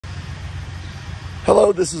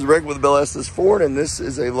Hello, this is Rick with Bill Estes Ford, and this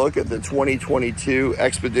is a look at the 2022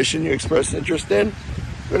 Expedition you expressed interest in.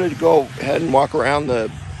 I'm going to go ahead and walk around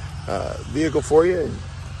the vehicle for you and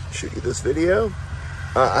shoot you this video.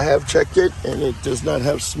 I have checked it, and it does not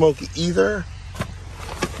have smoke either.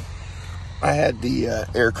 I had the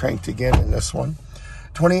air cranked again in this one.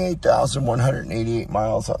 28,188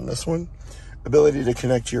 miles on this one. Ability to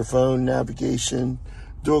connect to your phone, navigation,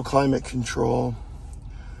 dual climate control.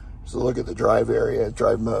 So look at the drive area,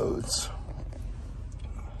 drive modes,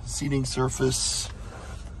 seating surface.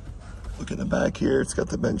 Look at the back here, it's got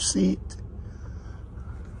the bench seat.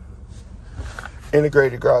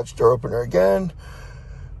 Integrated garage door opener again,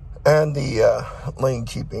 and the lane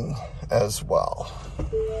keeping as well. I'm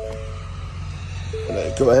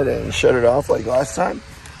gonna go ahead and shut it off like last time.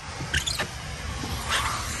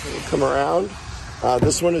 We'll come around.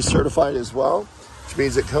 This one is certified as well, which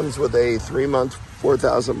means it comes with a 3-month,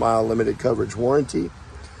 4,000 mile limited coverage warranty.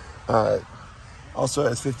 Also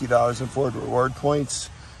has $50 in Ford reward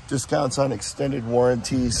points, discounts on extended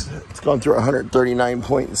warranties. It's gone through a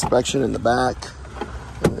 139-point inspection in the back.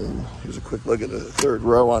 And then here's a quick look at the third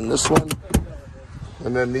row on this one.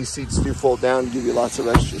 And then these seats do fold down to give you lots of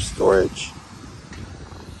extra storage.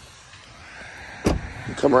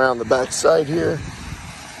 You come around the back side here.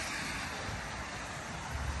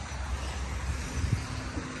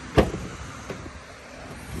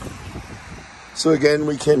 So again,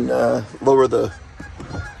 we can lower the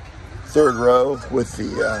third row with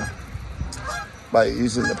the by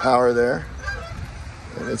using the power there,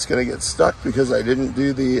 and it's going to get stuck because I didn't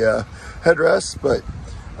do the headrest, but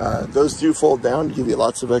those do fold down to give you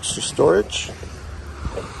lots of extra storage.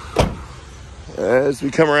 As we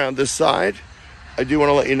come around this side, I do want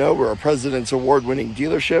to let you know we're a President's Award-winning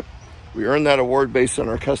dealership. We earned that award based on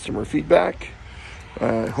our customer feedback.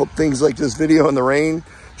 I hope things like this video in the rain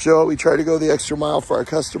show we try to go the extra mile for our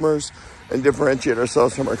customers and differentiate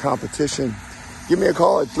ourselves from our competition. Give me a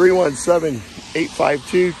call at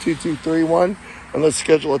 317-852-2231 and let's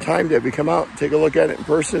schedule a time to have you come out, take a look at it in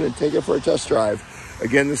person, and take it for a test drive.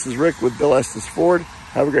 Again, this is Rick with Bill Estes Ford.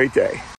 Have a great day.